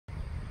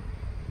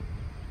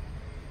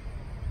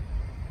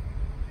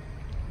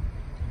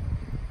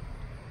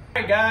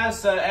Alright guys,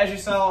 so as you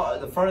saw,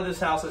 the front of this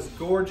house is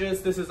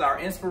gorgeous. This is our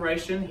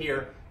inspiration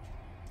here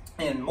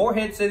in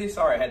Morehead City.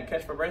 Sorry, I had to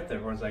catch my breath there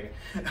for a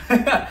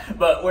second.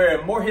 But we're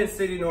in Morehead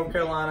City, North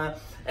Carolina,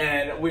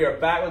 and we are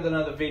back with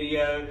another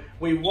video.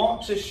 We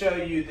want to show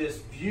you this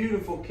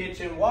beautiful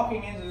kitchen.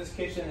 Walking into this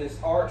kitchen, this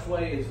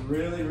archway is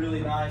really,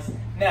 really nice.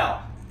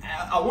 Now,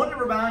 I want to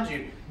remind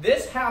you,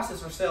 this house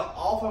is for sale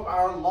off of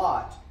our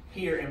lot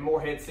here in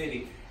Morehead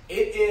City.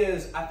 It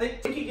is, I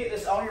think you can get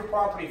this on your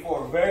property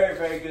for a very,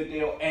 very good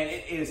deal, and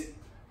it is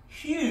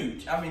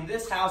huge. I mean,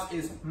 this house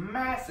is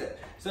massive.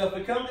 So if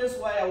we come this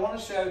way, I want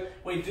to show,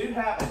 we do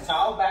have a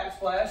tile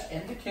backsplash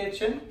in the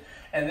kitchen,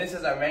 and this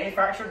is our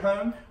manufactured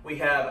home. We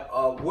have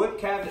wood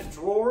cabinet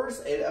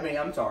drawers,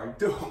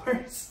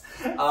 doors.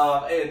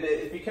 And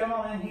if you come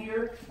on in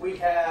here, we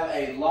have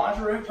a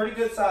laundry room, pretty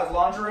good sized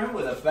laundry room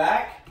with a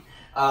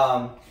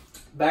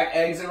back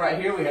exit right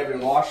here. We have your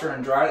washer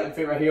and dryer that can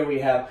fit right here. We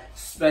have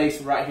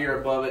space right here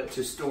above it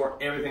to store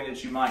everything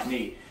that you might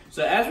need.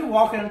 So as we're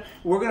walking,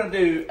 we're going to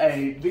do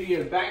a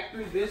video back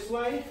through this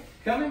way,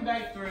 coming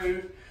back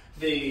through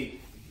the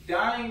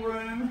dining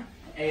room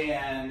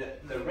and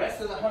the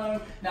rest of the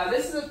home. Now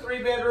this is a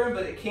 3-bedroom,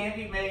 but it can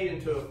be made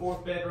into a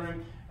 4th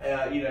bedroom,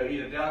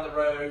 either down the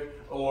road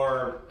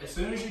or as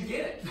soon as you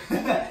get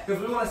it.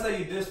 Because we want to sell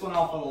you this one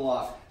off of the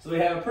lot. So we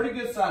have a pretty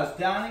good sized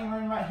dining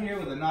room right here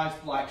with a nice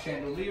black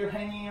chandelier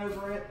hanging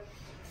over it.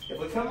 If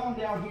we come on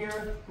down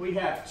here, we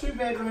have 2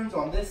 bedrooms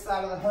on this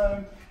side of the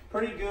home.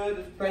 Pretty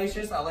good,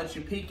 spacious. I'll let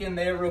you peek in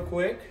there real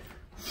quick.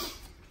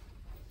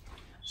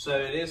 So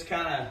it is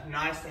kind of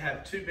nice to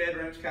have 2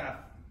 bedrooms kind of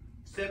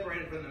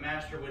separated from the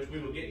master, which we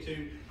will get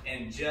to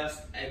in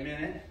just a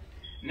minute.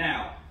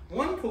 Now,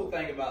 one cool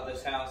thing about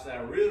this house that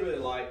I really, really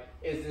like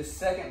is this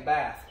second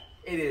bath.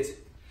 It is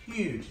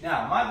huge.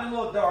 Now, it might be a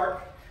little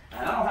dark,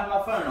 and I don't have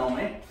my phone on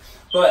me,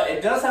 but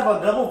it does have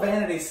a double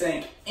vanity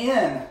sink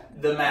in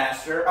the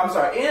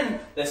in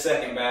the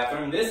second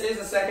bathroom. This is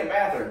the second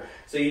bathroom.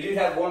 So you do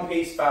have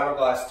one-piece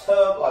fiberglass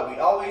tub like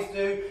we always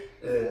do,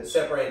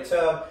 separated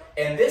tub,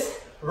 and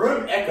this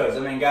room echoes. I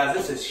mean, guys,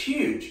 this is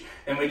huge.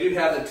 And we do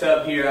have the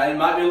tub here. It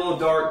might be a little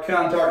dark,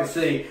 kind of dark to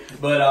see,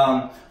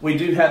 but we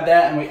do have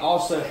that, and we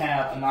also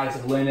have a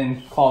nice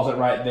linen closet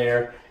right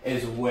there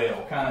as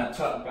well, kind of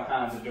tucked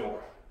behind the door.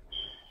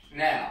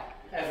 Now,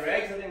 as we're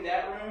exiting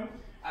that room,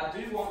 I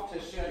do want to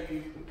show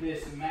you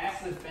this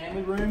massive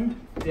family room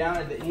down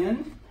at the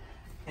end.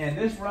 And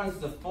this runs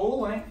the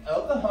full length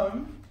of the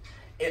home.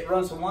 It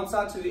runs from one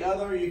side to the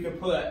other. You can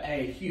put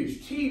a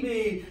huge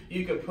TV.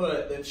 You could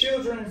put the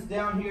children's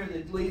down here.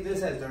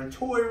 This has their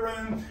toy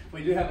room.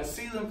 We do have a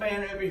ceiling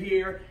fan over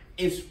here.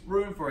 It's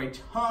room for a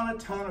ton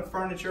of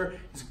furniture.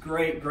 It's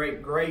great,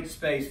 great, great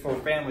space for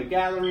family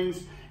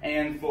gatherings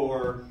and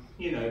for,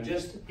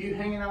 just you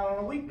hanging out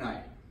on a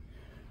weeknight.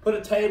 Put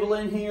a table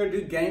in here,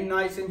 do game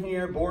nights in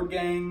here, board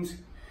games.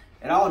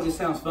 It all just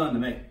sounds fun to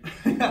me.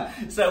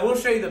 So we'll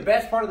show you the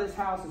best part of this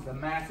house is the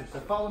massive. So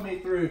follow me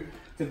through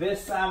to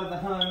this side of the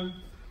home.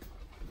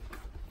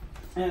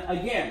 And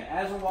again,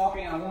 as we're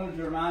walking, I wanted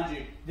to remind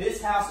you,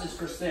 this house is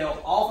for sale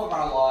off of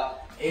our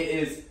lot. It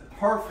is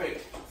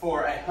perfect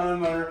for a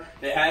homeowner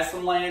that has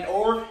some land,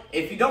 or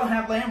if you don't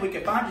have land, we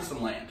can find you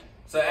some land.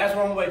 So as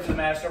we're on the way to the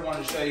master, I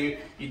wanted to show you,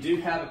 you do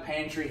have a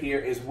pantry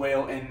here as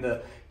well in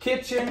the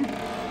kitchen.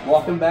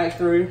 Walking back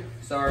through,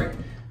 sorry,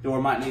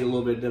 door might need a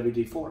little bit of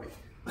WD-40.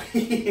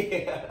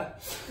 Yeah.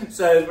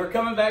 So as we're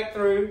coming back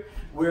through,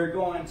 we're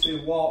going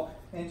to walk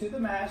into the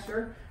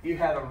master. You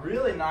have a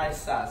really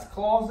nice sized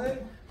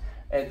closet.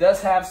 It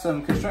does have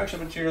some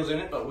construction materials in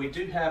it, but we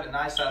do have a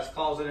nice sized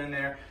closet in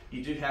there.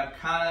 You do have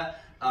kind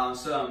of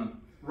some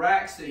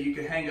racks that you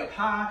can hang up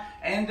high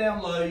and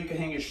down low. You can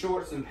hang your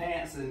shorts and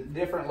pants in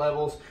different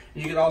levels.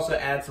 You can also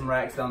add some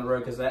racks down the road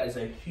because that is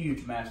a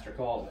huge master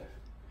closet.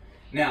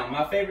 Now,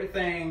 my favorite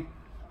thing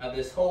of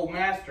this whole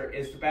master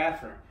is the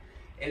bathroom.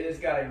 It has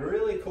got a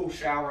really cool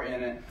shower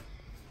in it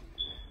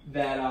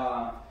that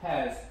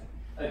has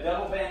a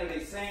double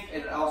vanity sink,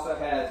 and it also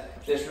has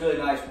this really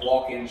nice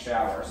walk-in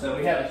shower. So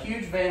we have a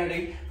huge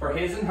vanity for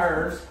his and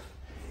hers,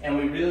 and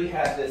we really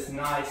have this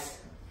nice,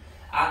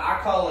 I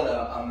call it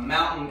a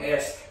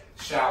mountain-esque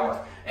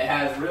shower. It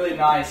has really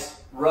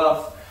nice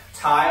rough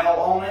tile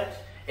on it.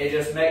 It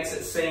just makes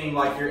it seem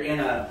like you're in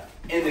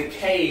the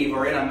cave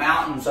or in a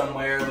mountain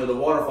somewhere with a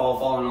waterfall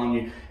falling on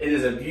you. It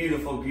is a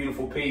beautiful,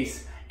 beautiful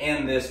piece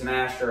in this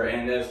master,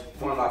 and it's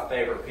one of my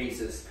favorite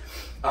pieces,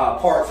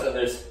 parts of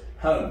this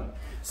home.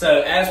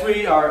 So as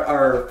we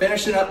are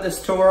finishing up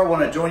this tour, I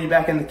want to join you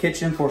back in the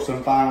kitchen for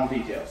some final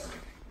details.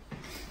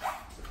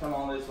 So come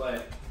on this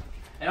way.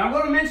 And I'm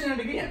going to mention it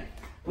again.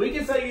 We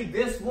can sell you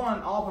this one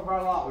off of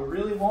our lot. We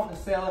really want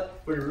to sell it.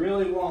 We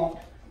really want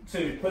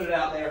to put it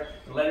out there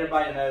and let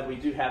everybody know we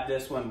do have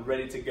this one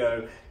ready to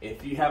go.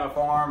 If you have a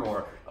farm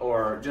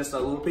or just a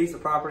little piece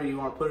of property you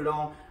want to put it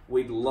on,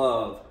 we'd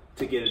love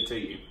to get it to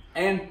you.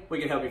 And we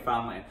can help you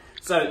find land.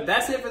 So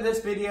that's it for this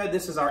video.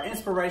 This is our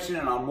inspiration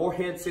in our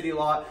Morehead City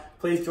lot.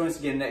 Please join us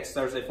again next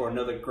Thursday for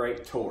another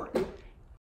great tour.